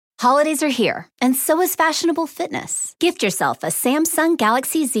Holidays are here, and so is fashionable fitness. Gift yourself a Samsung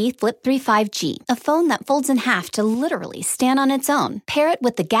Galaxy Z Flip 3 5G, a phone that folds in half to literally stand on its own. Pair it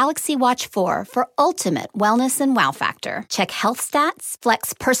with the Galaxy Watch 4 for ultimate wellness and wow factor. Check health stats,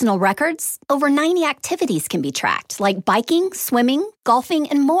 flex personal records. Over 90 activities can be tracked, like biking, swimming, golfing,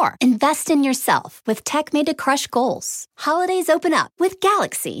 and more. Invest in yourself with tech made to crush goals. Holidays open up with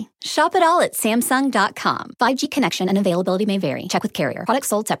Galaxy. Shop it all at Samsung.com. 5G connection and availability may vary. Check with carrier. Products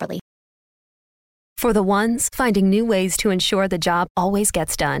sold separately. For the ones finding new ways to ensure the job always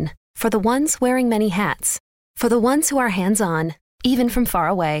gets done. For the ones wearing many hats. For the ones who are hands-on, even from far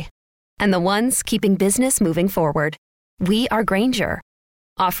away. And the ones keeping business moving forward. We are Grainger,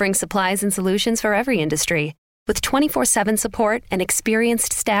 offering supplies and solutions for every industry, with 24/7 support and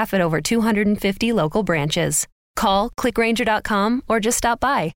experienced staff at over 250 local branches. Call, click Grainger.com, or just stop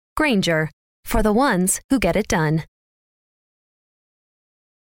by. Grainger, for the ones who get it done.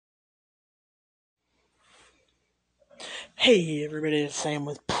 Hey everybody, it's Sam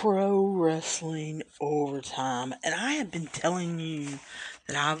with Pro Wrestling Overtime, and I have been telling you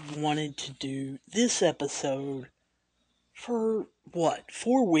that I've wanted to do this episode for,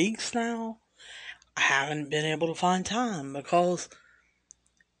 4 weeks now? I haven't been able to find time because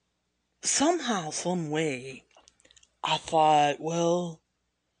somehow, some way, I thought, well,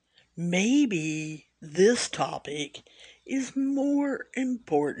 maybe this topic is more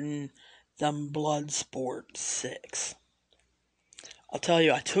important than Bloodsport 6. I'll tell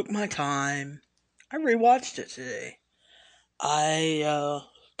you, I took my time. I rewatched it today. I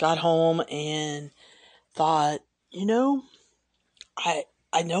got home and thought,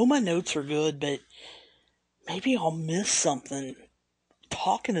 I know my notes are good, but maybe I'll miss something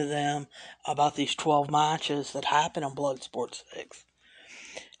talking to them about these 12 matches that happened on Bloodsport 6.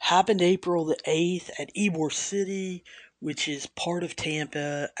 Happened April the 8th at Ybor City, which is part of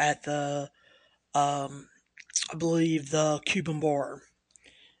Tampa, at the, I believe, the Cuban Bar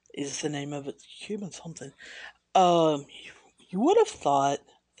is the name of it. Cuban something. You would have thought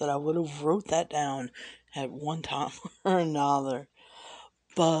that I would have wrote that down at one time or another,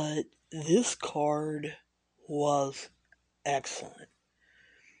 but this card was excellent.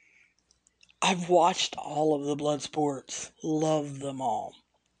 I've watched all of the Bloodsports, loved them all,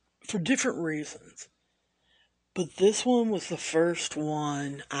 for different reasons. But this one was the first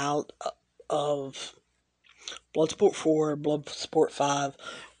one out of Bloodsport 4, Bloodsport 5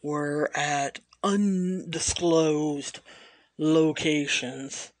 were at undisclosed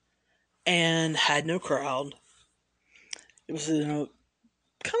locations and had no crowd. It was kind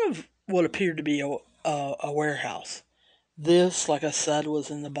of what appeared to be a warehouse. This, like I said,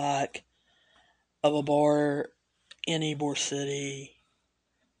 was in the back of a bar in Ybor City,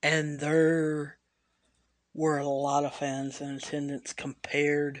 and there were a lot of fans in attendance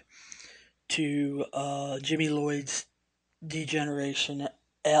compared to Jimmy Lloyd's D-Generation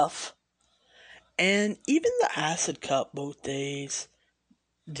F. And even the Acid Cup both days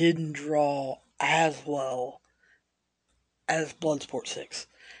didn't draw as well as Bloodsport 6.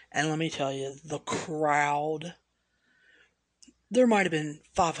 And let me tell you, the crowd, there might have been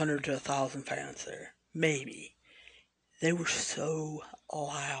 500 to 1,000 fans there. Maybe. They were so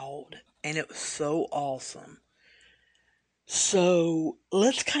loud, and it was so awesome. So,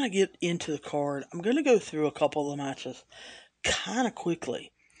 let's kind of get into the card. I'm going to go through a couple of the matches kind of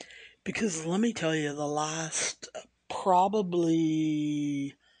quickly, because let me tell you, the last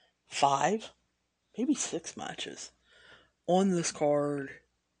probably 5, maybe 6 matches on this card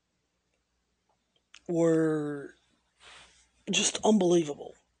were just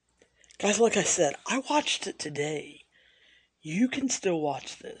unbelievable. Guys, like I said, I watched it today. You can still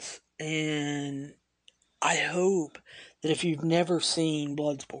watch this, and I hope that if you've never seen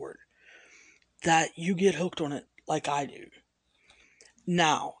Bloodsport, that you get hooked on it like I do.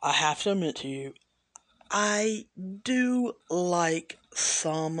 Now, I have to admit to you, I do like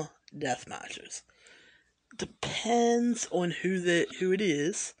some death matches. Depends on who it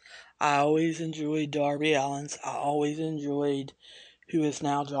is. I always enjoyed Darby Allin's. I always enjoyed who is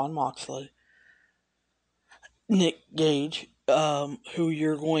now Jon Moxley. Nick Gage, who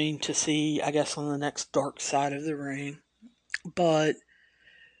you're going to see, I guess, on the next Dark Side of the Ring. But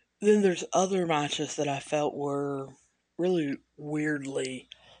then there's other matches that I felt were really weirdly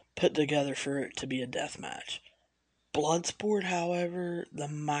put together for it to be a death match. Bloodsport, however, the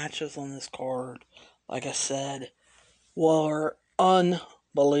matches on this card, like I said, were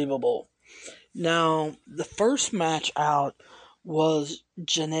unbelievable. Now, the first match out was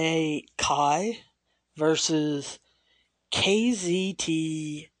Janae Kai versus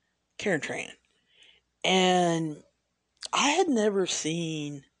KZT Karen Tran. And I had never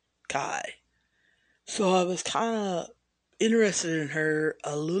seen Kai. So I was kind of interested in her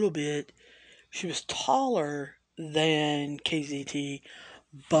a little bit. She was taller than KZT,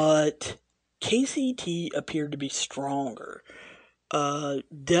 but KZT appeared to be stronger.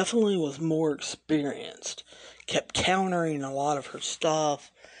 Definitely was more experienced. Kept countering a lot of her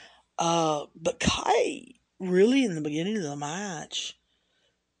stuff. But Kai, really in the beginning of the match,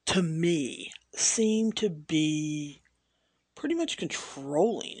 to me, seemed to be pretty much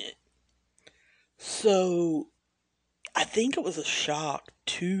controlling it. So, I think it was a shock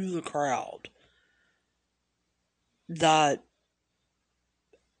to the crowd that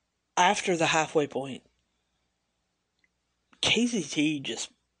after the halfway point, KZT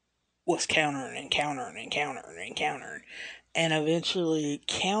just was countering and countering and countering and countering, and eventually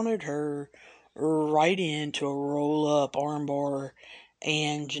countered her right into a roll-up armbar,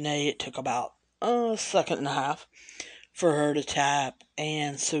 and Janae, it took about a second and a half for her to tap,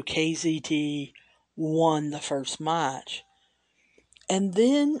 and so KZT won the first match. And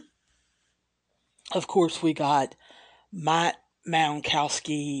then, of course, we got Matt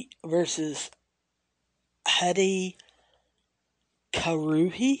Mounkowski versus Hadi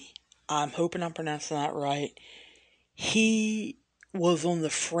Karuhi. I'm hoping I'm pronouncing that right. He was on the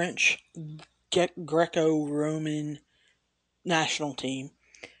French Greco-Roman national team.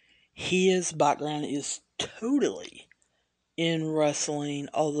 His background is totally in wrestling,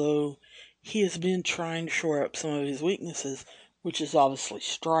 although he has been trying to shore up some of his weaknesses, which is obviously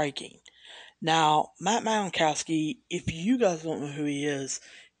striking. Now, Matt Mounkowski, if you guys don't know who he is,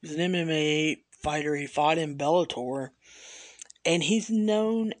 he's an MMA fighter. He fought in Bellator, and he's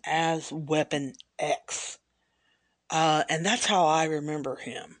known as Weapon X. And that's how I remember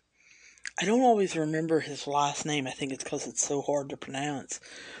him. I don't always remember his last name. I think it's because it's so hard to pronounce.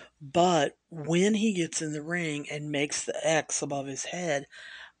 But when he gets in the ring and makes the X above his head,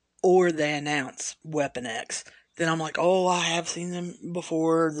 or they announce Weapon X, then I'm like, oh, I have seen them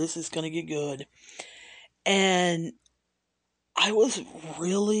before. This is going to get good. And I was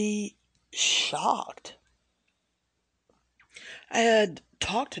really shocked. I had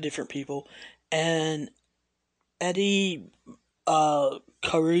talked to different people, and Eddie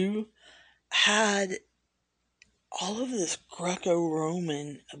Carew had all of this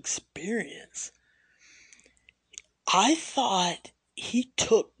Greco-Roman experience. I thought he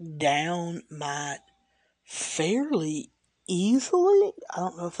took down Matt fairly easily. I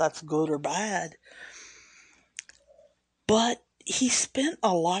don't know if that's good or bad, but he spent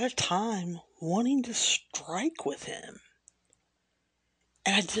a lot of time wanting to strike with him.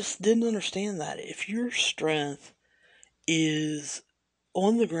 And I just didn't understand that. If your strength is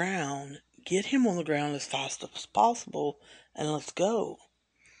on the ground, get him on the ground as fast as possible and let's go.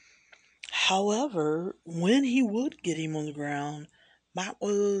 However, when he would get him on the ground, Matt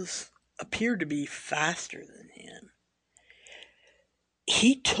appeared to be faster than him.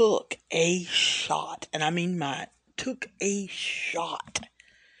 He took a shot, and I mean Matt took a shot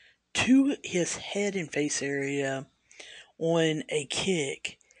to his head and face area on a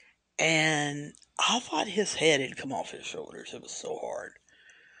kick, and I thought his head had come off his shoulders. It was so hard.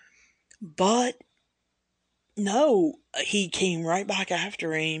 But no, he came right back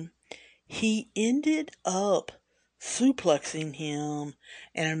after him. He ended up suplexing him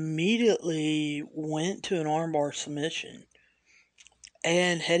and immediately went to an armbar submission.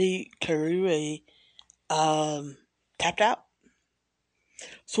 And Hedi Karue tapped out.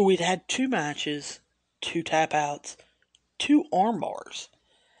 So we'd had 2 matches, 2 tap outs, 2 armbars.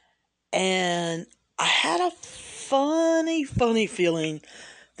 And I had a funny feeling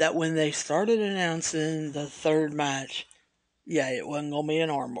that when they started announcing the 3rd match, yeah, it wasn't going to be an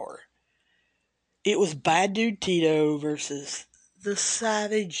armbar. It was Bad Dude Tito versus the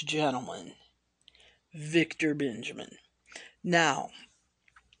Savage Gentleman, Victor Benjamin. Now,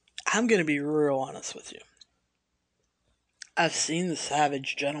 I'm going to be real honest with you. I've seen the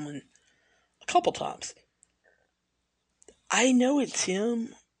Savage Gentleman a couple times. I know it's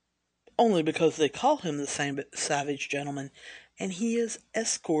him only because they call him the same Savage Gentleman, and he is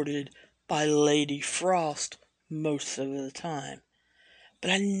escorted by Lady Frost most of the time.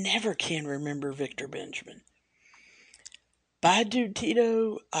 But I never can remember Victor Benjamin. Bad Dude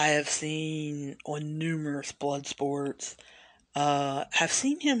Tito, I have seen on numerous Bloodsports. I've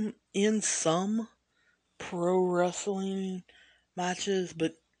seen him in some pro wrestling matches,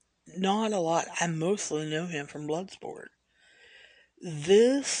 but not a lot. I mostly know him from Bloodsport.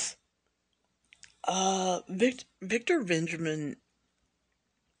 This, Victor Benjamin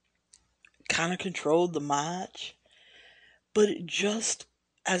kind of controlled the match, but it just,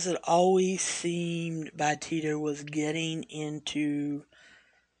 as it always seemed, Bad Tito was getting into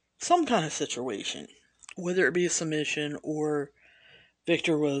some kind of situation, whether it be a submission or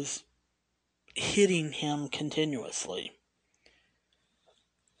Victor was hitting him continuously.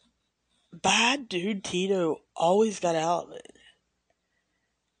 Bad dude Tito always got out of it.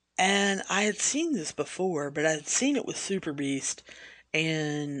 And I had seen this before, but I had seen it with Super Beast,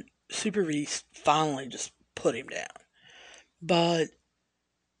 and Super Beast finally just put him down. But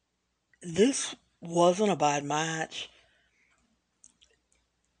this wasn't a bad match.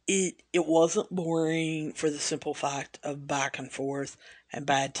 It wasn't boring for the simple fact of back and forth and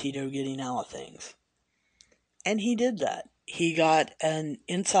Bad Tito getting out of things. And he did that. He got an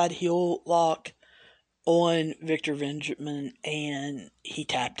inside heel lock on Victor Benjamin and he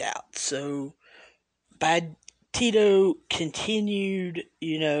tapped out. So Bad Tito continued,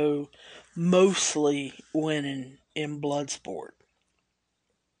 mostly winning in Bloodsport.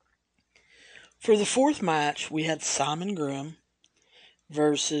 For the fourth match, we had Simon Grimm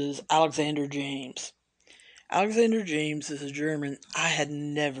versus Alexander James. Alexander James is a German I had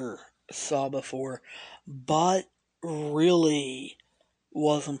never saw before, but really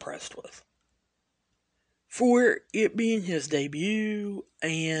was impressed with. For it being his debut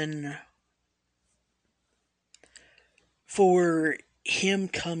and for him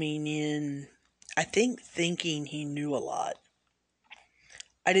coming in, I think thinking he knew a lot.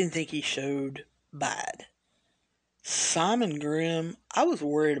 I didn't think he showed bad. Simon Grimm, I was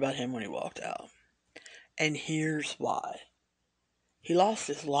worried about him when he walked out. And here's why. He lost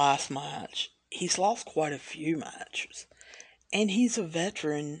his last match. He's lost quite a few matches. And he's a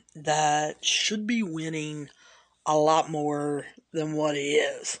veteran that should be winning a lot more than what he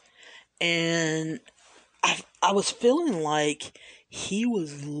is. And I was feeling like he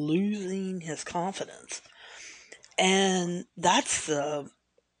was losing his confidence. And that's the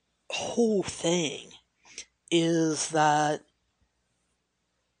whole thing, is that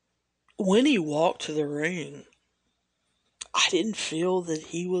when he walked to the ring, I didn't feel that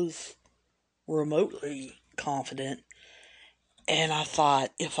he was remotely confident. And I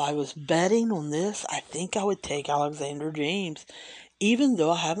thought, if I was betting on this, I think I would take Alexander James, even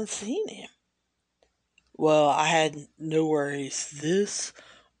though I haven't seen him. Well, I had no worries. This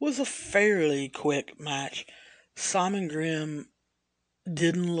was a fairly quick match. Simon Grimm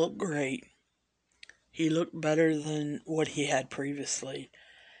didn't look great. He looked better than what he had previously.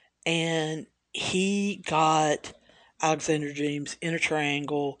 And he got Alexander James in a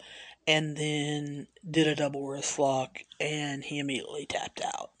triangle and then did a double wrist lock, and he immediately tapped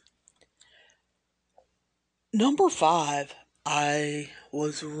out. Number 5, I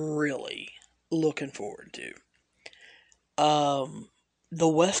was really looking forward to. The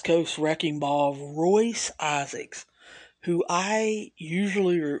West Coast Wrecking Ball of Royce Isaacs, who I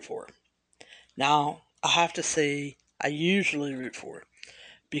usually root for. Now, I have to say, I usually root for,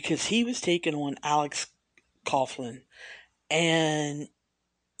 because he was taking on Alex Coughlin, and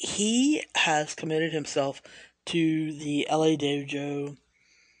he has committed himself to the LA Dojo,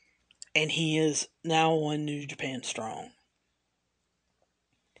 and he is now on New Japan Strong.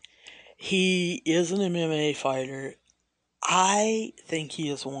 He is an MMA fighter. I think he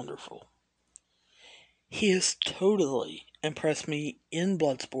is wonderful. He has totally impressed me in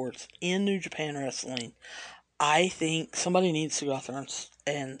Bloodsports, in New Japan Wrestling. I think somebody needs to go out there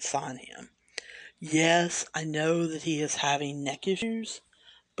and sign him. Yes, I know that he is having neck issues,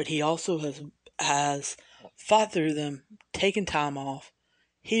 but he also has fought through them, taken time off,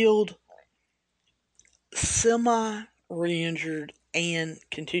 healed, semi-re-injured, and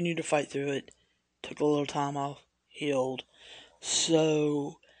continued to fight through it. Took a little time off, healed.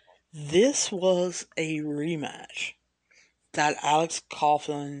 So, this was a rematch that Alex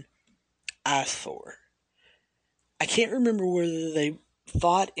Coughlin asked for. I can't remember whether they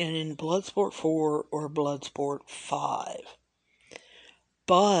fought in Bloodsport 4 or Bloodsport 5.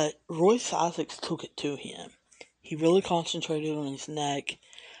 But Royce Isaacs took it to him. He really concentrated on his neck.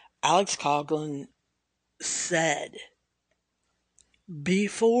 Alex Coughlin said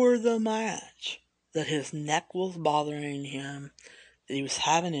before the match that his neck was bothering him, that he was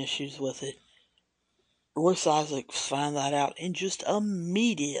having issues with it. Royce Isaacs found that out and just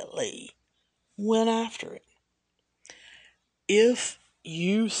immediately went after it. If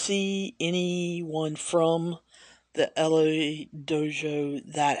you see anyone from the LA Dojo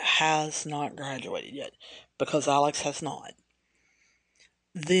that has not graduated yet, because Alex has not,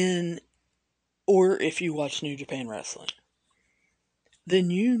 then, or if you watch New Japan Wrestling,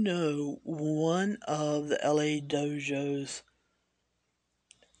 then you know one of the LA Dojo's,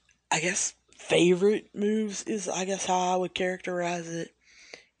 I guess, favorite moves is, I guess, how I would characterize it.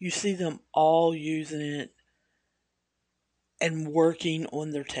 You see them all using it, and working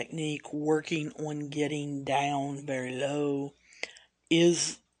on their technique, working on getting down very low,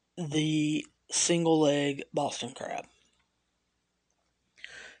 is the single leg Boston Crab.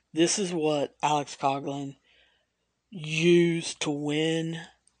 This is what Alex Coughlin used to win.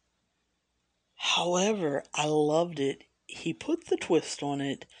 However, I loved it. He put the twist on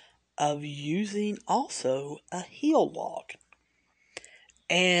it of using also a heel lock.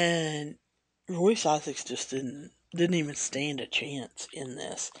 And Royce Isaacs just didn't even stand a chance in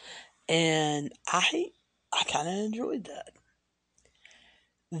this. And I kind of enjoyed that.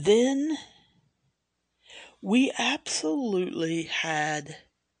 Then we absolutely had,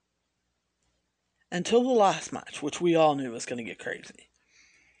 until the last match, which we all knew was going to get crazy,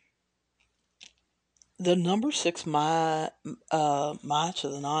 the number 6 match of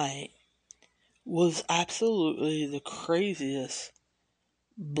the night was absolutely the craziest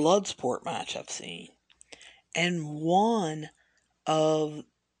Bloodsport match I've seen. And one of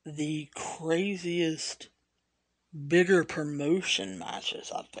the craziest bigger promotion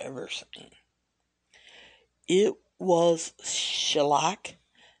matches I've ever seen. It was Shellac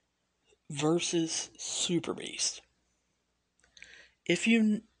versus Super Beast. If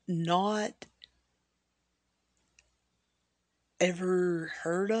you've not ever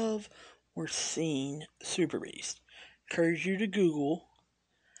heard of or seen Super Beast, encourage you to Google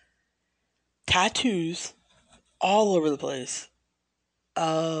tattoos all over the place,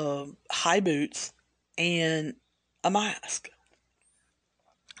 high boots, and a mask.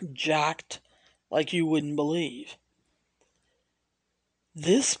 Jacked like you wouldn't believe.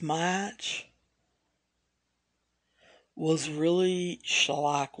 This match was really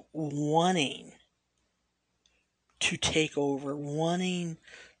Shellac wanting to take over, wanting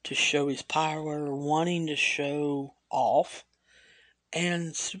to show his power, wanting to show off,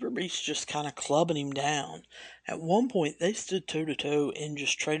 and Super Beast just kind of clubbing him down. At one point, they stood toe-to-toe and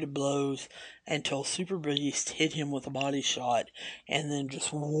just traded blows until Super Beast hit him with a body shot and then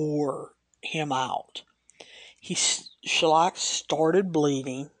just wore him out. Shellac started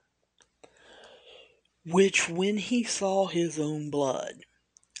bleeding, which when he saw his own blood,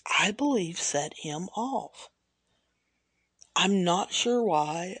 I believe set him off. I'm not sure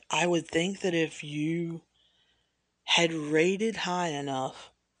why. I would think that if you had rated high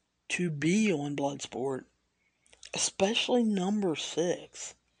enough to be on Bloodsport, especially number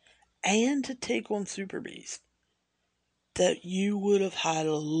 6, and to take on Super Beast, that you would have had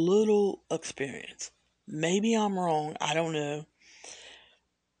a little experience. Maybe I'm wrong, I don't know.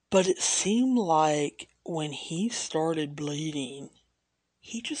 But it seemed like when he started bleeding,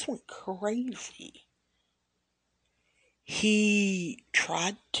 he just went crazy. He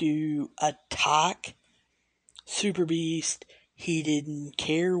tried to attack Super Beast. He didn't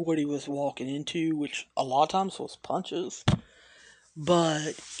care what he was walking into, which a lot of times was punches.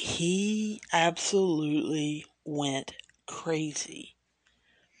 But he absolutely went crazy.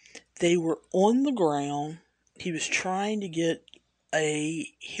 They were on the ground. He was trying to get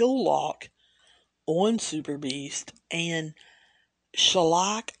a heel lock on Super Beast, and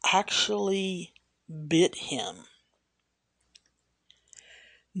Shellac actually bit him.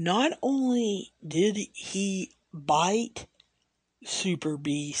 Not only did he bite Super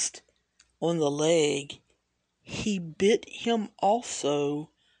Beast on the leg, he bit him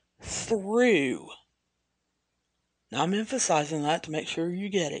also through. Now I'm emphasizing that to make sure you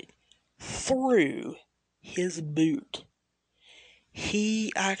get it. Through his boot.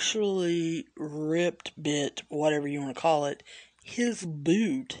 He actually bit, whatever you want to call it, his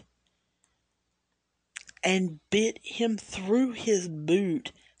boot, and bit him through his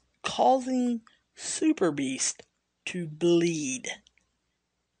boot, causing Super Beast to bleed.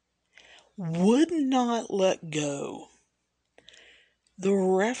 Would not let go. The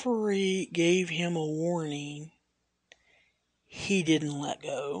referee gave him a warning. He didn't let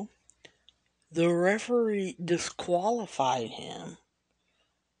go. The referee disqualified him.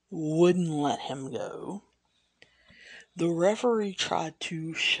 Wouldn't let him go. The referee tried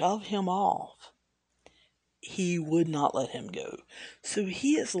to shove him off. He would not let him go. So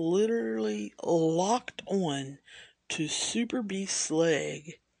he is literally locked on to Super Beast's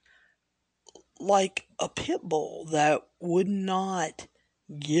leg like a pit bull that would not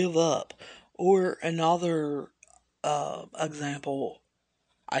give up. Or another example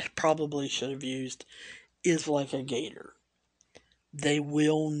I probably should have used is like a gator. They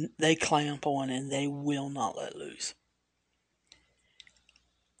clamp on and they will not let loose.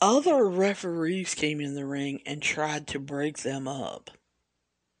 Other referees came in the ring and tried to break them up.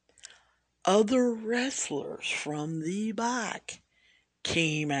 Other wrestlers from the back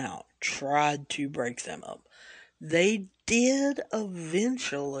came out, tried to break them up. They did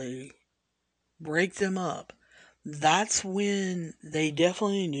eventually break them up. That's when they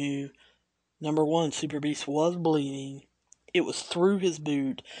definitely knew, number one, Super Beast was bleeding. It was through his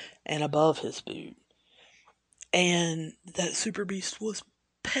boot and above his boot. And that Super Beast was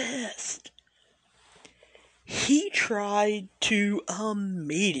pissed. He tried to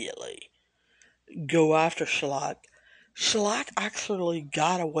immediately go after Shellac. Shellac actually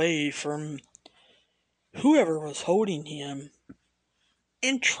got away from whoever was holding him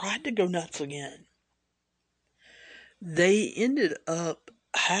and tried to go nuts again. They ended up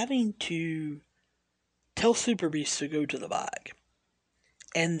having to tell Super Beast to go to the back.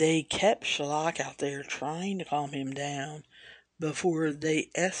 And they kept Shellac out there trying to calm him down before they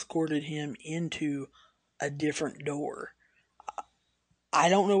escorted him into a different door. I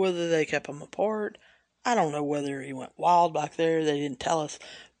don't know whether they kept them apart. I don't know whether he went wild back there. They didn't tell us.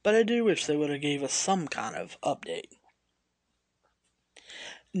 But I do wish they would have gave us some kind of update.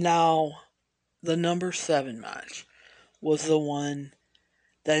 Now, the number 7 match was the one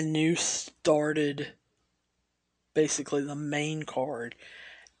that I knew started basically the main card.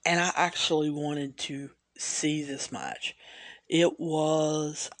 And I actually wanted to see this match. It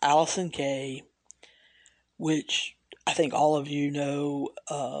was Allison Kay, which I think all of you know,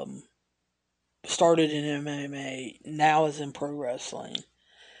 started in MMA, now is in pro wrestling.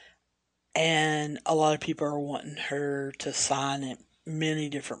 And a lot of people are wanting her to sign at many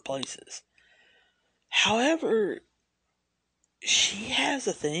different places. However, she has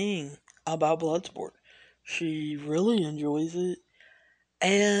a thing about Bloodsport. She really enjoys it.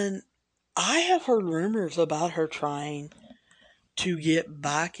 And I have heard rumors about her trying to get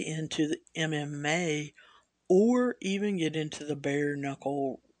back into the MMA or even get into the bare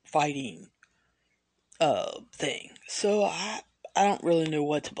knuckle fighting thing. So I don't really know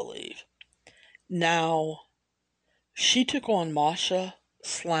what to believe. Now, she took on Masha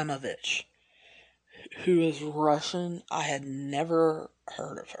Slamovich, who is Russian. I had never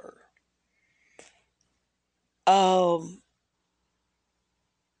heard of her.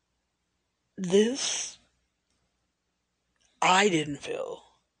 This I didn't feel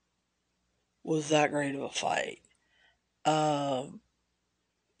was that great of a fight.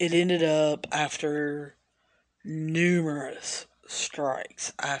 It ended up after numerous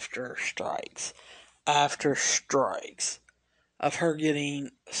strikes after strikes after strikes of her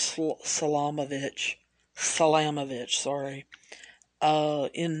getting Salamovich,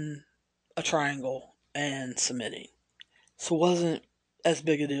 in a triangle and submitting. So it wasn't as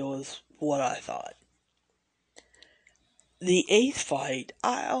big a deal as what I thought. The 8th fight,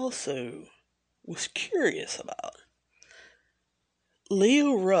 I also was curious about.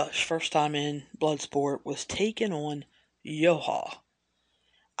 Leo Rush, first time in Bloodsport, was taken on Yoha.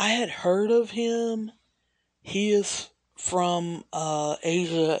 I had heard of him. He is from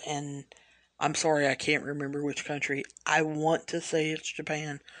Asia, and I'm sorry, I can't remember which country. I want to say it's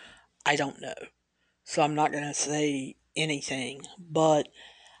Japan. I don't know. So I'm not going to say anything. But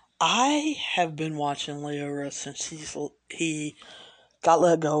I have been watching Leo Rush since he got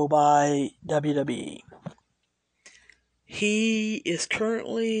let go by WWE. He is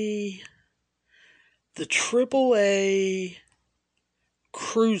currently the AAA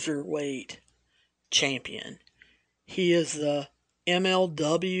Cruiserweight champion. He is the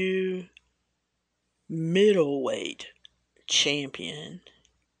MLW Middleweight champion.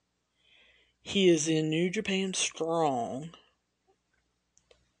 He is in New Japan Strong. I'm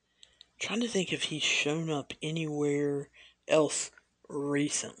trying to think if he's shown up anywhere else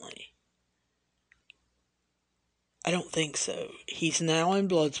recently. I don't think so. He's now in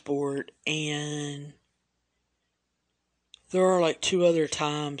Bloodsport, and there are like 2 other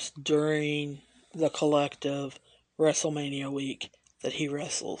times during the collective WrestleMania week that he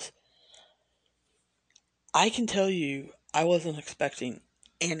wrestles. I can tell you, I wasn't expecting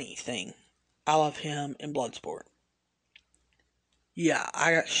anything out of him in Bloodsport. Yeah,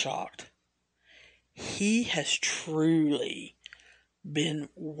 I got shocked. He has truly been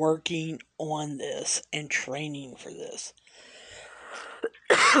working on this and training for this.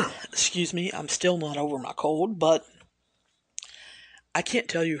 Excuse me, I'm still not over my cold, but I can't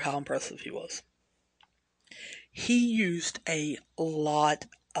tell you how impressive he was. He used a lot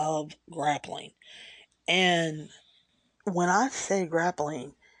of grappling. And when I say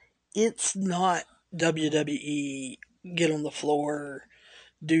grappling, it's not WWE get on the floor,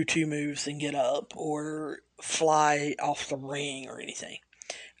 do 2 moves and get up, or fly off the ring or anything.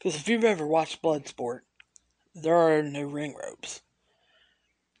 Because if you've ever watched Bloodsport, there are no ring ropes.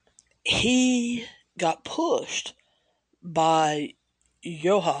 He got pushed by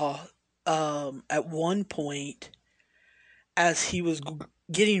Yoha at one point as he was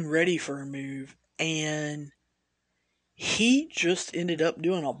getting ready for a move, and he just ended up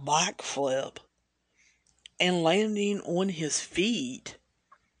doing a backflip and landing on his feet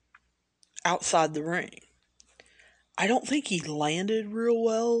outside the ring. I don't think he landed real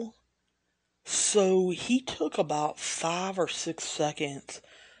well, so he took about 5 or 6 seconds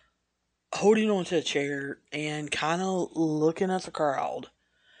holding onto a chair and kind of looking at the crowd,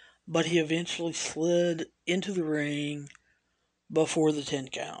 but he eventually slid into the ring before the 10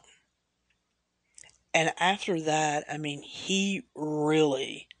 count. And after that, I mean, he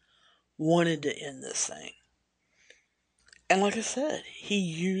really wanted to end this thing. And like I said, he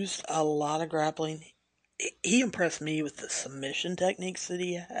used a lot of grappling. He impressed me with the submission techniques that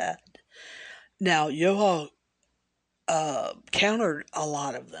he had. Now, Yoha countered a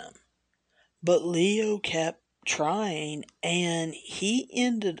lot of them, but Leo kept trying, and he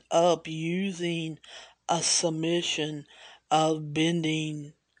ended up using a submission of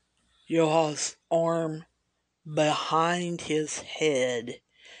bending Yoha's arm behind his head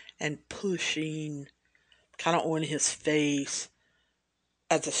and pushing kind of on his face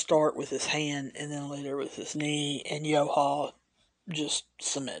at the start with his hand and then later with his knee, and Yoha just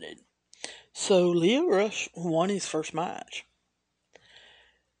submitted. So Leo Rush won his first match.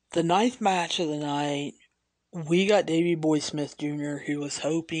 The 9th match of the night, we got Davey Boy Smith Jr., who was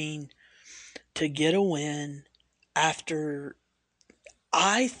hoping to get a win after,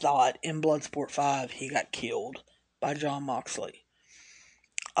 I thought in Bloodsport 5 he got killed by Jon Moxley.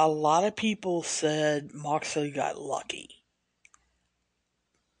 A lot of people said Moxley got lucky.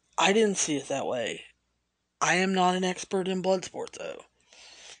 I didn't see it that way. I am not an expert in Bloodsport, though.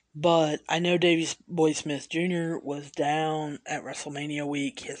 But I know Davey Boy Smith Jr. was down at WrestleMania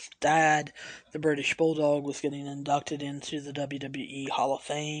week. His dad, the British Bulldog, was getting inducted into the WWE Hall of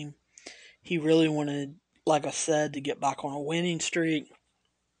Fame. He really wanted, like I said, to get back on a winning streak.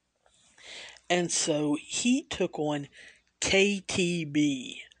 And so he took on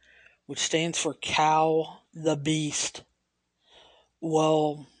KTB, which stands for Cal the Beast.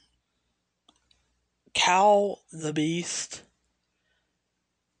 Well, Cal the Beast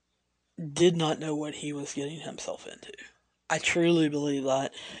did not know what he was getting himself into. I truly believe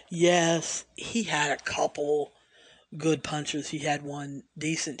that. Yes, he had a couple good punches. He had one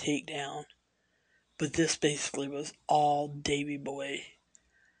decent takedown. But this basically was all Davey Boy.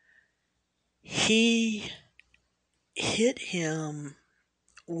 He hit him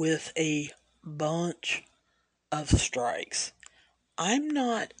with a bunch of strikes. I'm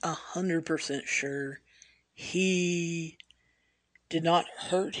not 100% sure he did not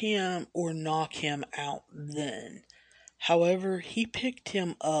hurt him or knock him out then. However, he picked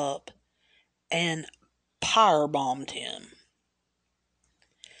him up and powerbombed him.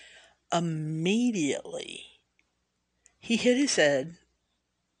 Immediately, he hit his head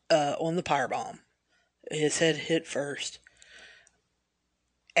on the powerbomb. His head hit first.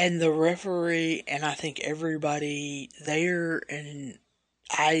 And the referee, and I think everybody there, and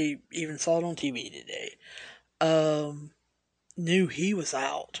I even saw it on TV today, knew he was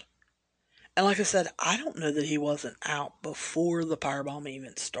out. And like I said, I don't know that he wasn't out before the powerbomb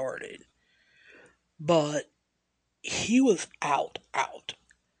even started. But he was out.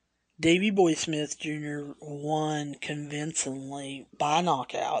 Davey Boy Smith Jr. won convincingly by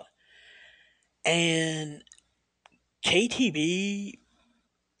knockout. And KTB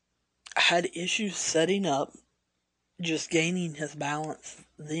had issues setting up, just gaining his balance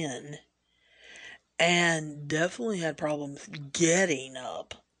then. And definitely had problems getting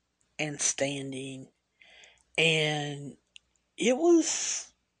up and standing. And it was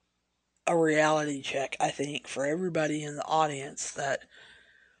a reality check, I think, for everybody in the audience that,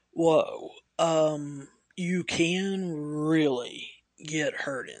 whoa, you can really get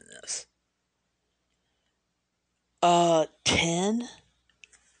hurt in this. 10,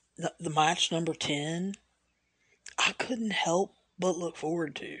 the match number 10, I couldn't help but look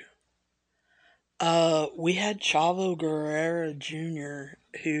forward to. We had Chavo Guerrero Jr.,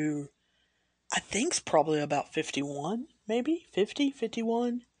 who I think's probably about 51, maybe 50,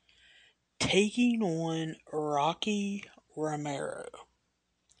 51, taking on Rocky Romero.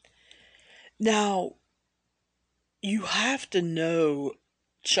 Now, you have to know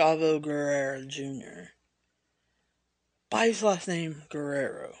Chavo Guerrero Jr. by his last name,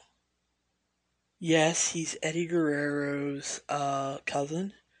 Guerrero. Yes, he's Eddie Guerrero's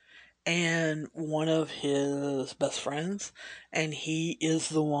cousin and one of his best friends, and he is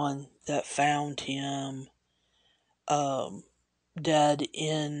the one that found him dead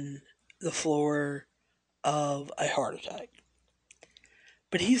in the floor of a heart attack.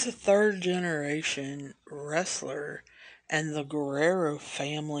 But he's a third generation wrestler, and the Guerrero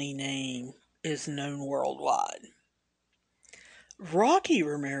family name is known worldwide. Rocky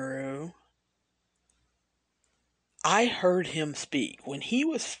Romero, I heard him speak when he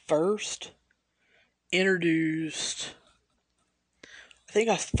was first introduced. I think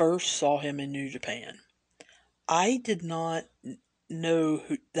I first saw him in New Japan. I did not know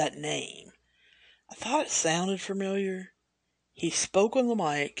that name. I thought it sounded familiar. He spoke on the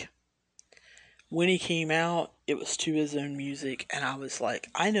mic. When he came out, it was to his own music, and I was like,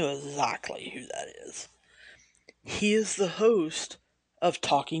 I know exactly who that is. He is the host of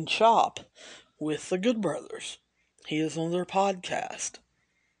Talking Shop with the Good Brothers. He is on their podcast.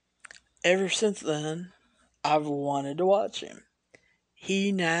 Ever since then, I've wanted to watch him.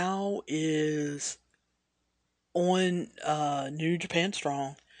 He now is on New Japan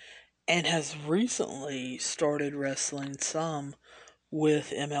Strong and has recently started wrestling some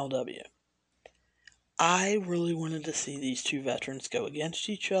with MLW. I really wanted to see these two veterans go against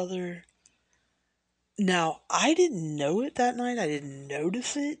each other. Now, I didn't know it that night. I didn't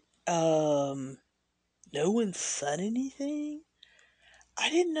notice it. No one said anything. I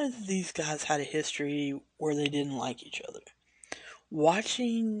didn't know that these guys had a history where they didn't like each other.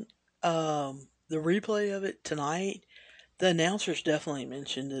 Watching the replay of it tonight, the announcers definitely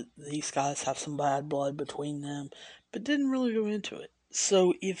mentioned that these guys have some bad blood between them, but didn't really go into it.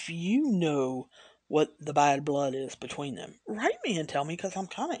 So if you know what the bad blood is between them, write me and tell me, because I'm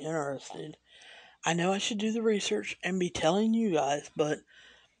kind of interested. I know I should do the research and be telling you guys, but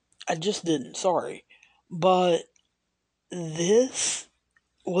I just didn't. Sorry. But this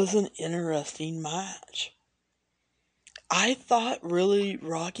was an interesting match. I thought really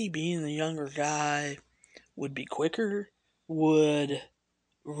Rocky, being the younger guy, would be quicker, would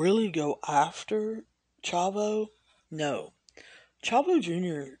really go after Chavo. No. Chavo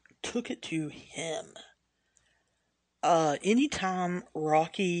Jr. took it to him. Anytime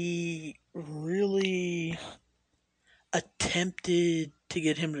Rocky really attempted to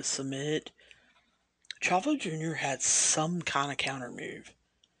get him to submit, Chavo Jr. had some kind of counter move,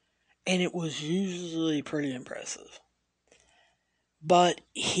 and it was usually pretty impressive. But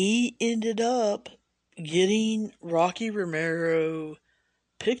he ended up getting Rocky Romero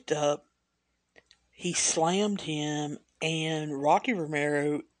picked up. He slammed him, and Rocky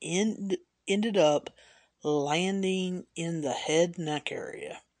Romero ended up landing in the head neck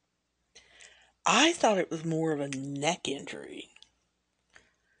area. I thought it was more of a neck injury.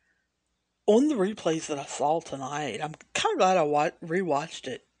 On the replays that I saw tonight, I'm kind of glad I rewatched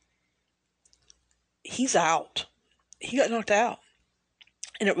it. He's out. He got knocked out.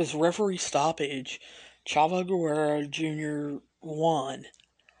 And it was referee stoppage. Chavo Guerrero Jr. won.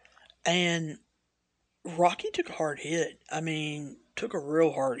 And Rocky took a hard hit. Took a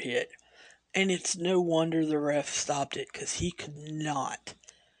real hard hit. And it's no wonder the ref stopped it, because he could not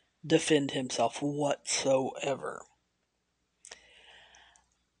defend himself whatsoever.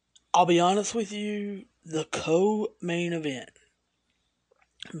 I'll be honest with you, the co-main event,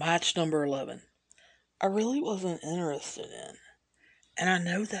 match number 11, I really wasn't interested in. And I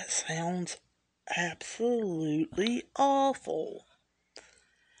know that sounds absolutely awful.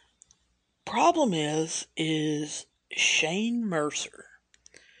 Problem is Shane Mercer.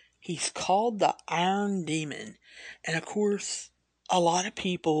 He's called the Iron Demon. And of course, a lot of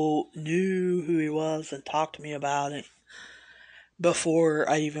people knew who he was and talked to me about it before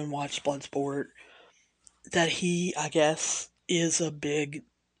I even watched Bloodsport. That he, I guess, is a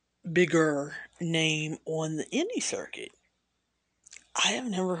bigger name on the indie circuit. I have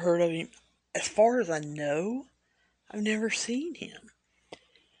never heard of him. As far as I know, I've never seen him.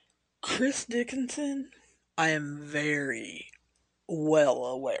 Chris Dickinson, I am very well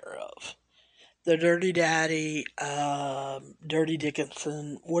aware of. The Dirty Daddy, Dirty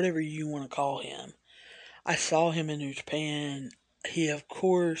Dickinson, whatever you want to call him. I saw him in New Japan. He, of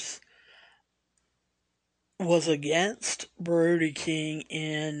course, was against Brody King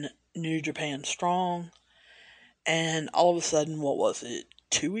in New Japan Strong. And all of a sudden, what was it,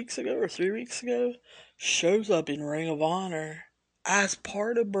 2 weeks ago or 3 weeks ago, shows up in Ring of Honor as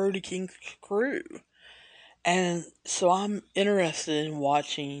part of Brody King's crew. And so I'm interested in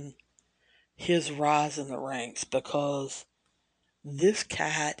watching his rise in the ranks, because this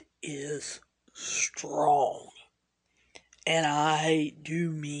cat is strong. And I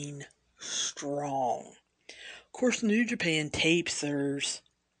do mean strong. Of course, New Japan tapes theirs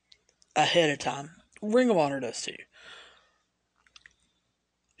ahead of time. Ring of Honor does too.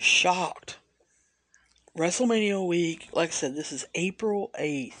 Shocked. WrestleMania week, like I said, this is April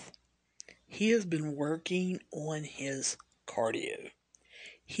 8th. He has been working on his cardio.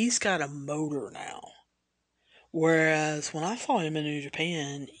 He's got a motor now. Whereas when I saw him in New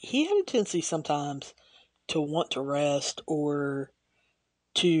Japan, he had a tendency sometimes to want to rest or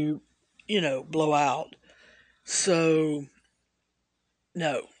to, blow out. So,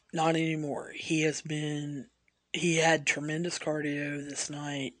 no, not anymore. He had tremendous cardio this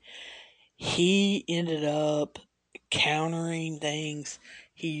night. He ended up countering things.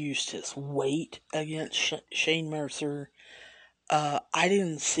 He used his weight against Shane Mercer. I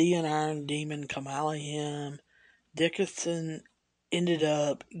didn't see an Iron Demon come out of him. Dickinson ended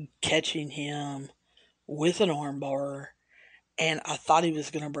up catching him with an armbar, and I thought he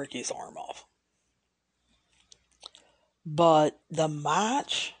was going to break his arm off. But the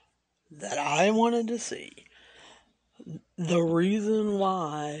match that I wanted to see, the reason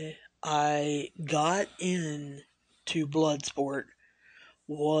why I got into Bloodsport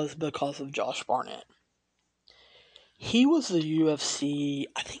was because of Josh Barnett. He was the UFC,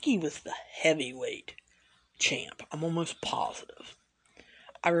 I think he was the heavyweight champ. I'm almost positive.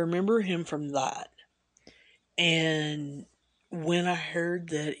 I remember him from that. And when I heard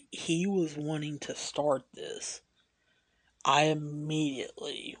that he was wanting to start this, I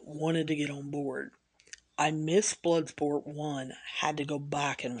immediately wanted to get on board. I missed Bloodsport 1, had to go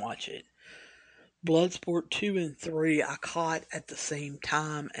back and watch it. Bloodsport 2 and 3 I caught at the same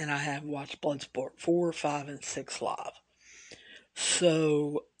time, and I have watched Bloodsport 4, 5, and 6 live.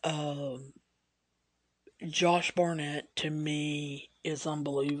 So, Josh Barnett, to me, is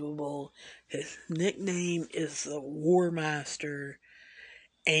unbelievable. His nickname is the War Master,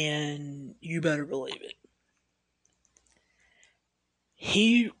 and you better believe it.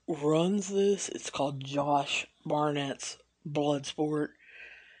 He runs this. It's called Josh Barnett's Bloodsport,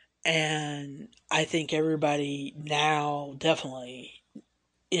 and I think everybody now, definitely,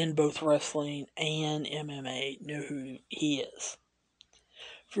 in both wrestling and MMA, know who he is.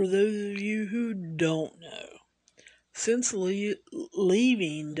 For those of you who don't know, since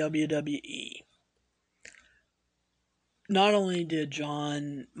leaving WWE, not only did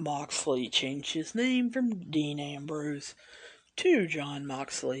Jon Moxley change his name from Dean Ambrose to Jon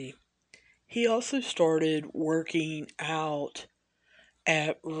Moxley, he also started working out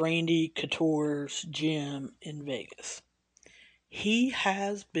at Randy Couture's gym in Vegas. He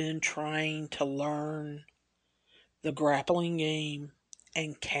has been trying to learn the grappling game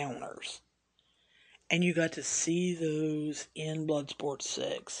and counters. And you got to see those in Bloodsport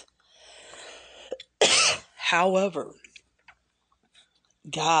 6. However,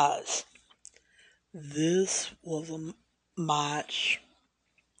 guys, this was a match.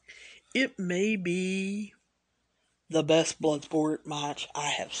 It may be the best Bloodsport match I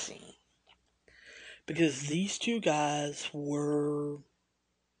have seen. Because these two guys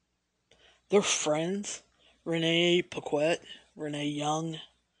they're friends. Renee Young,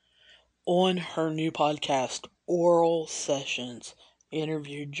 on her new podcast, Oral Sessions,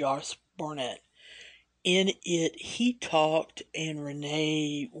 interviewed Josh Barnett. In it, he talked, and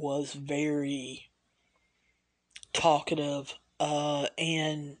Renee was very talkative,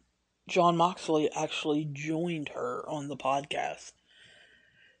 and Jon Moxley actually joined her on the podcast.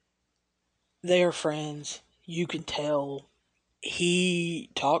 They are friends. You can tell. He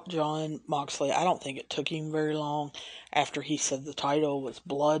talked Jon Moxley. I don't think it took him very long after he said the title was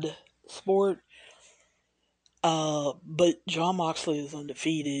Bloodsport. But Jon Moxley is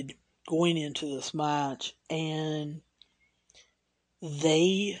undefeated going into this match, and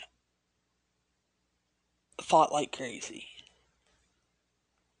they fought like crazy.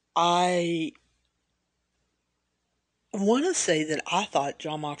 I want to say that I thought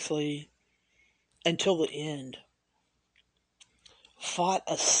Jon Moxley, until the end, fought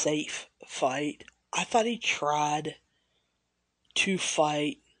a safe fight. I thought he tried to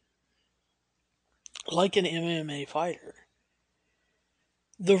fight like an MMA fighter.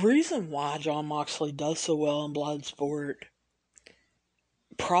 The reason why Jon Moxley does so well in Bloodsport,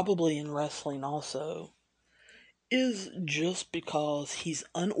 probably in wrestling also, is just because he's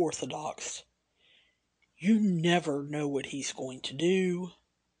unorthodox. You never know what he's going to do.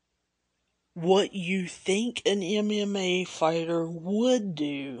 What you think an MMA fighter would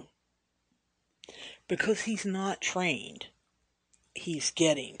do, because he's not trained. He's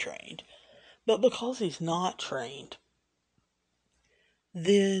getting trained. But because he's not trained,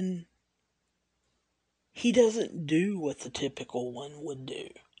 then he doesn't do what the typical one would do.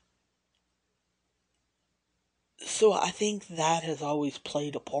 So I think that has always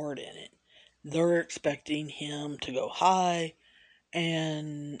played a part in it. They're expecting him to go high,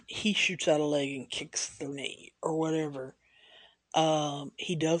 and he shoots out a leg and kicks their knee, or whatever.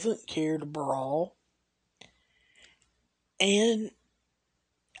 He doesn't care to brawl. And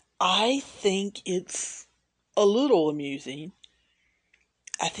I think it's a little amusing.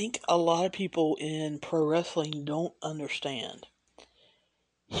 I think a lot of people in pro wrestling don't understand.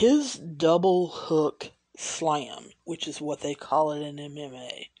 His double hook slam, which is what they call it in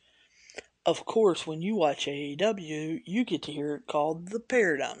MMA. Of course, when you watch AEW, you get to hear it called the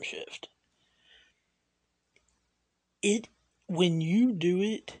paradigm shift. When you do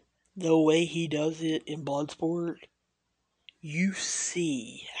it the way he does it in Bloodsport, you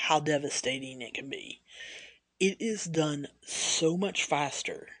see how devastating it can be. It is done so much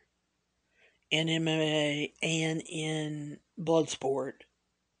faster in MMA and in Bloodsport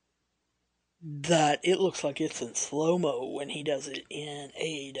that it looks like it's in slow-mo when he does it in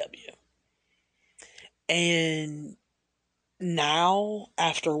AEW. And now,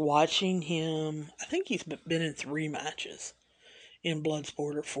 after watching him, I think he's been in 3 matches in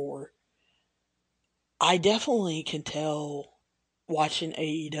Bloodsport or 4. I definitely can tell, watching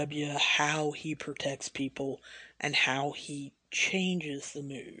AEW, how he protects people and how he changes the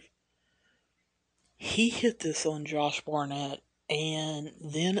move. He hit this on Josh Barnett and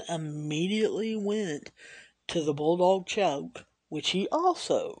then immediately went to the Bulldog Choke, which he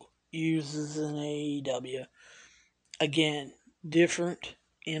also uses in AEW. Again, different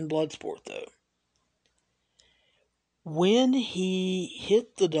in Bloodsport though. When he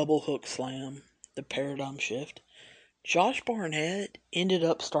hit the double hook slam, the paradigm shift, Josh Barnett ended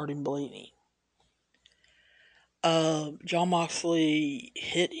up starting bleeding. Jon Moxley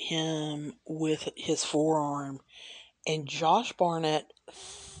hit him with his forearm, and Josh Barnett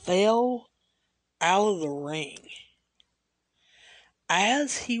fell out of the ring.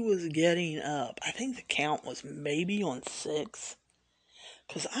 As he was getting up, I think the count was maybe on 6,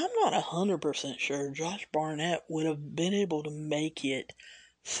 because I'm not 100% sure Josh Barnett would have been able to make it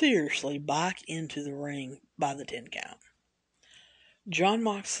seriously back into the ring by the 10 count. Jon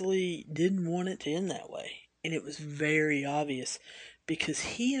Moxley didn't want it to end that way, and it was very obvious because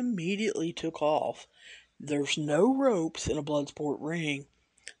he immediately took off. There's no ropes in a Bloodsport ring,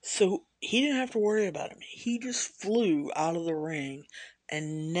 so he didn't have to worry about him. He just flew out of the ring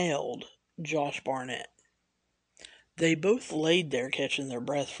and nailed Josh Barnett. They both laid there catching their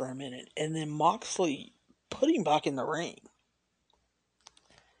breath for a minute, and then Moxley put him back in the ring.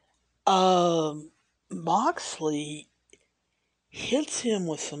 Moxley hits him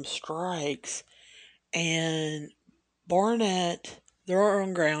with some strikes, and Barnett, they're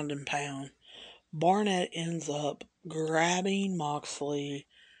on ground and pound. Barnett ends up grabbing Moxley,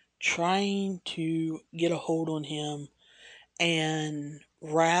 trying to get a hold on him, and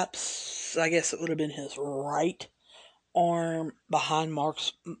wraps, I guess it would have been his right arm behind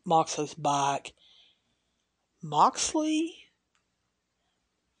Moxley's back. Moxley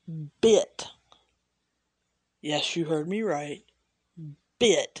bit, yes, you heard me right,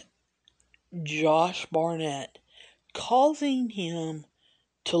 bit Josh Barnett, causing him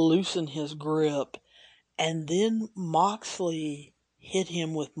to loosen his grip, and then Moxley hit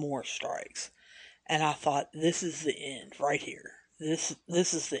him with more strikes. And I thought, this is the end right here. This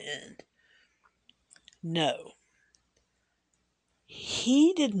is the end. No.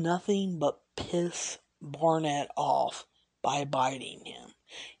 He did nothing but piss Barnett off by biting him.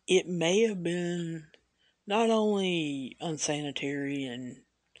 It may have been not only unsanitary and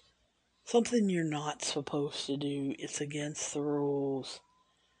something you're not supposed to do, it's against the rules,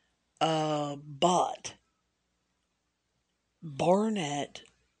 but Barnett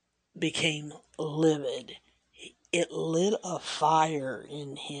became livid. It lit a fire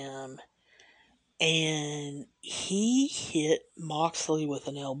in him, and he hit Moxley with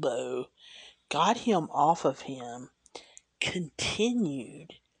an elbow, got him off of him,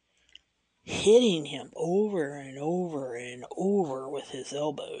 continued hitting him over and over and over with his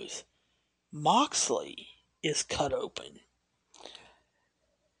elbows. Moxley is cut open,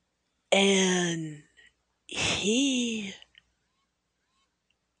 and he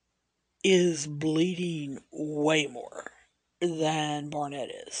is bleeding way more than Barnett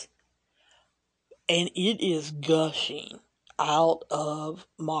is. And it is gushing out of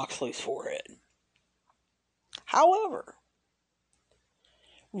Moxley's forehead. However,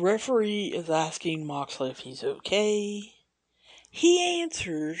 referee is asking Moxley if he's okay. He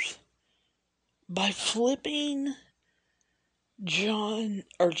answers by flipping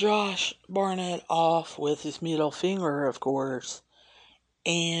Josh Barnett off with his middle finger, of course,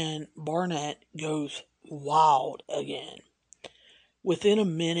 and Barnett goes wild again. Within a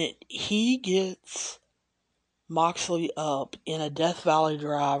minute, he gets Moxley up in a Death Valley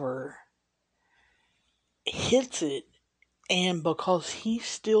driver, hits it, and because he's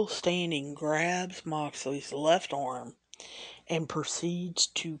still standing, grabs Moxley's left arm and proceeds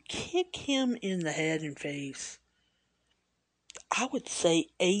to kick him in the head and face, I would say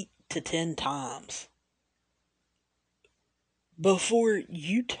 8 to 10 times, before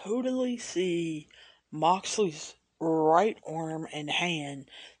you totally see Moxley's right arm and hand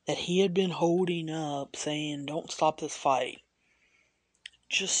that he had been holding up saying, "Don't stop this fight,"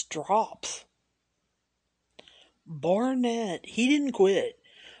 just drops. Barnett, he didn't quit.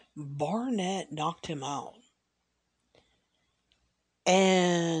 Barnett knocked him out.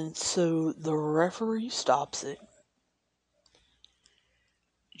 And so the referee stops it.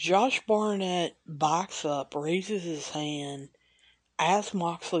 Josh Barnett backs up, raises his hand as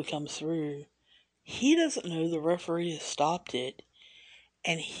Moxley comes through. He doesn't know the referee has stopped it,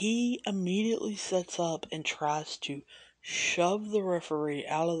 and he immediately sets up and tries to shove the referee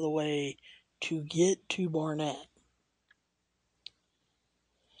out of the way to get to Barnett.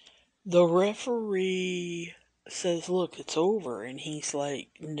 The referee says, "Look, it's over," and he's like,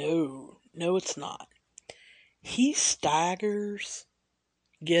 no, it's not. He staggers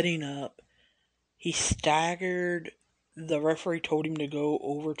getting up. He staggered. The referee told him to go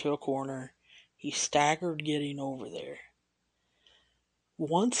over to a corner. He staggered getting over there.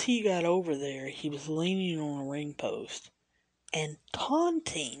 Once he got over there, he was leaning on a ring post and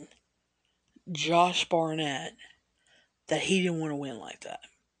taunting Josh Barnett that he didn't want to win like that.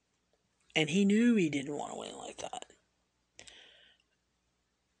 And he knew he didn't want to win like that.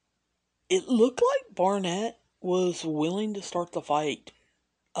 It looked like Barnett was willing to start the fight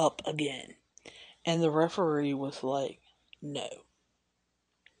up again. And the referee was like, no.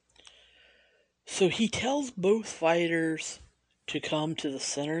 So he tells both fighters to come to the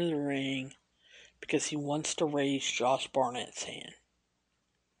center of the ring because he wants to raise Josh Barnett's hand.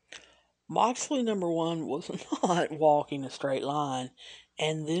 Moxley, number one, was not walking a straight line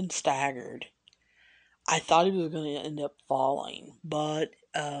and then staggered. I thought he was going to end up falling, but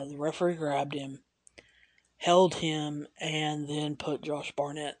the referee grabbed him, held him, and then put Josh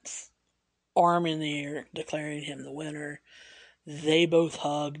Barnett's arm in the air, declaring him the winner. They both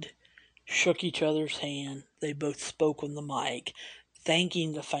hugged, shook each other's hand. They both spoke on the mic,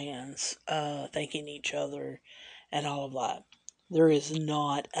 thanking the fans, thanking each other, and all of that. There is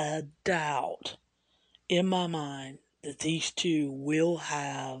not a doubt in my mind that these two will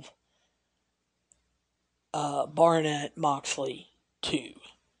have Barnett Moxley 2.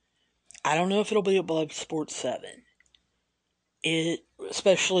 I don't know if it'll be a Bloodsport 7.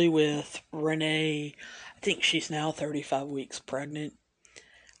 Especially with Renee, I think she's now 35 weeks pregnant.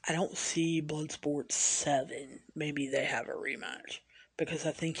 I don't see Bloodsport 7. Maybe they have a rematch. Because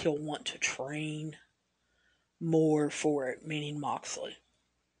I think he'll want to train more for it, meaning Moxley.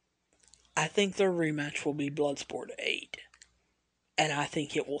 I think their rematch will be Bloodsport 8. And I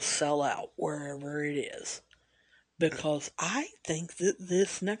think it will sell out wherever it is. Because I think that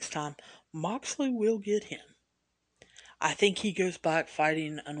this next time, Moxley will get him. I think he goes back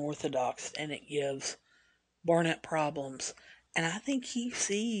fighting unorthodox and it gives Barnett problems. And I think he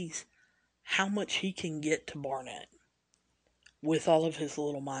sees how much he can get to Barnett with all of his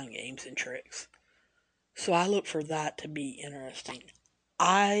little mind games and tricks. So I look for that to be interesting.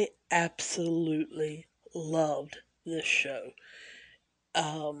 I absolutely loved this show.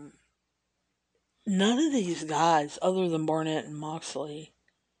 None of these guys, other than Barnett and Moxley,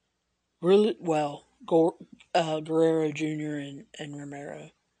 really, well, Guerrero Jr. and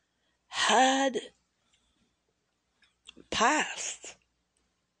Romero, had passed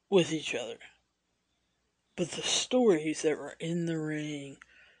with each other. But the stories that were in the ring,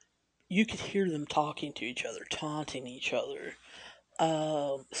 you could hear them talking to each other, taunting each other,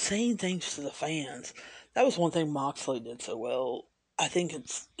 saying things to the fans. That was one thing Moxley did so well. I think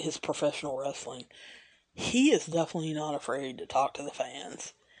it's his professional wrestling. He is definitely not afraid to talk to the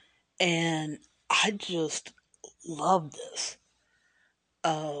fans. And I just love this.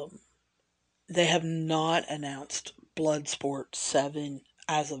 They have not announced Bloodsport 7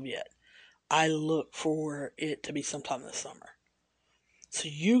 as of yet. I look for it to be sometime this summer. So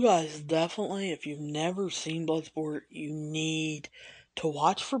you guys definitely, if you've never seen Bloodsport, you need to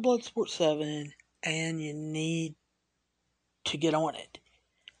watch for Bloodsport 7 and you need to get on it.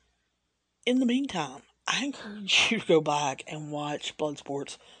 In the meantime, I encourage you to go back and watch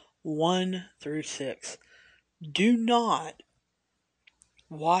Bloodsports 1 through 6. Do not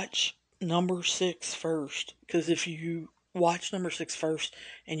watch number 6 first, because if you watch number 6 first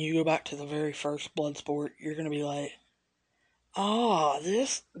and you go back to the very first Bloodsport, you're going to be like,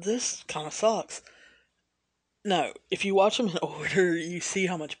 this kind of sucks. No, if you watch them in order, you see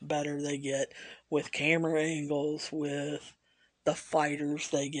how much better they get with camera angles, with the fighters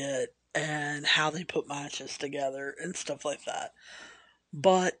they get. and how they put matches together and stuff like that.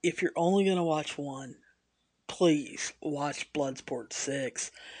 But if you're only going to watch one, please watch Bloodsport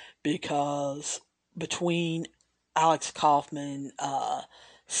 6, because between Alex Kaufman,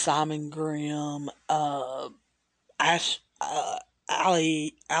 Simon Grimm,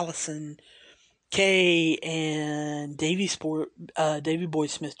 Allison Kay, and Davey Boy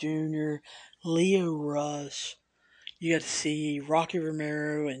Smith Jr., Leo Rush, you got to see Rocky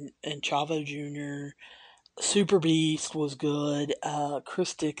Romero and Chavo Jr., Super Beast was good,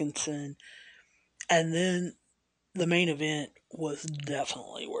 Chris Dickinson, and then the main event was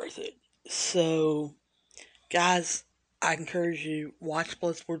definitely worth it. So, guys, I encourage you, watch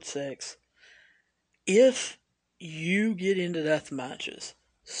Bloodsport 6. If you get into death matches,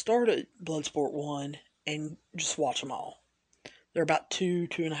 start at Bloodsport 1 and just watch them all. They're about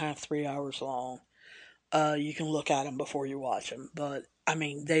 2.5, 3 hours long. You can look at them before you watch them, but I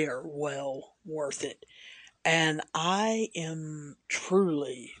mean, they are well worth it. And I am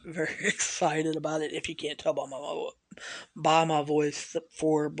truly very excited about it, if you can't tell by my voice,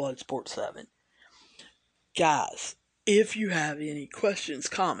 for Bloodsport 7. Guys, if you have any questions,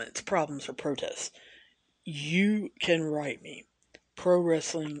 comments, problems, or protests, you can write me,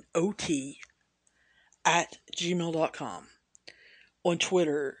 prowrestlingot@gmail.com. On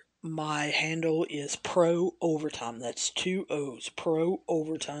Twitter, my handle is Pro Overtime. That's 2 O's, Pro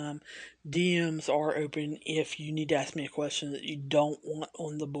Overtime. DMs are open if you need to ask me a question that you don't want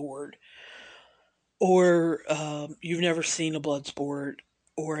on the board, or you've never seen a blood sport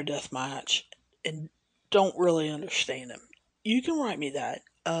or a death match and don't really understand them. You can write me that.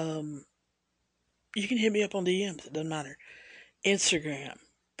 You can hit me up on DMs. It doesn't matter. Instagram,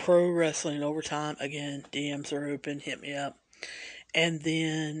 Pro Wrestling Overtime. Again, DMs are open. Hit me up. And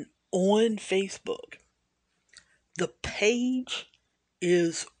then on Facebook, the page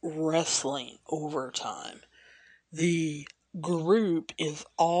is Wrestling Overtime. The group is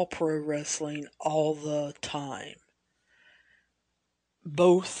All Pro Wrestling All the Time.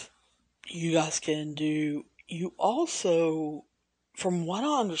 Both you guys can do. You also, from what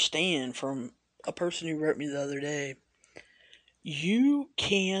I understand from a person who wrote me the other day, you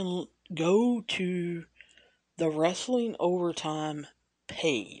can go to the Wrestling Overtime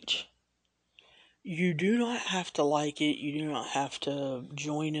page. You do not have to like it. You do not have to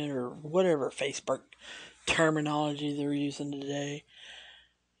join it, or whatever Facebook terminology they're using today.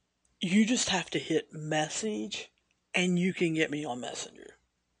 You just have to hit message, and you can get me on Messenger.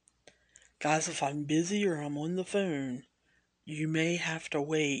 Guys, if I'm busy or I'm on the phone, you may have to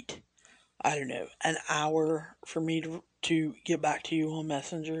wait, I don't know, an hour for me to get back to you on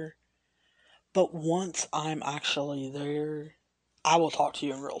Messenger. But once I'm actually there, I will talk to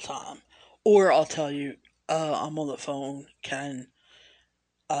you in real time. Or I'll tell you, I'm on the phone,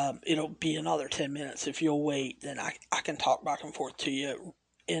 it'll be another 10 minutes. If you'll wait, then I can talk back and forth to you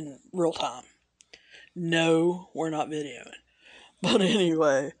in real time. No, we're not videoing. But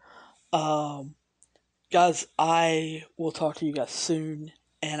anyway, guys, I will talk to you guys soon,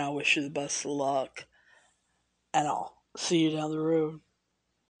 and I wish you the best of luck, and I'll see you down the road.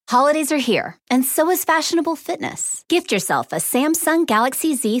 Holidays are here, and so is fashionable fitness. Gift yourself a Samsung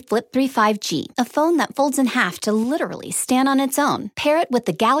Galaxy Z Flip 3 5G, a phone that folds in half to literally stand on its own. Pair it with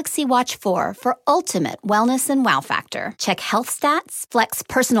the Galaxy Watch 4 for ultimate wellness and wow factor. Check health stats, flex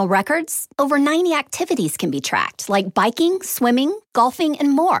personal records. Over 90 activities can be tracked, like biking, swimming, golfing,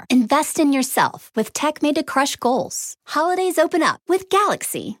 and more. Invest in yourself with tech made to crush goals. Holidays open up with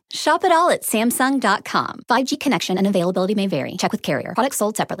Galaxy. Shop it all at Samsung.com. 5G connection and availability may vary. Check with carrier. Products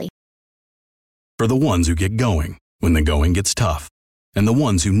sold separately. For the ones who get going when the going gets tough, and the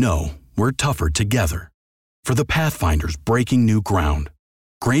ones who know we're tougher together. For the Pathfinders breaking new ground,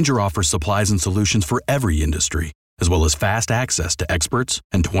 Grainger offers supplies and solutions for every industry, as well as fast access to experts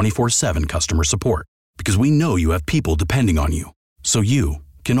and 24/7 customer support. Because we know you have people depending on you, so you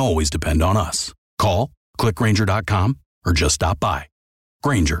can always depend on us. Call, click Grainger.com, or just stop by.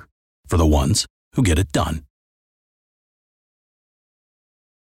 Grainger, for the ones who get it done.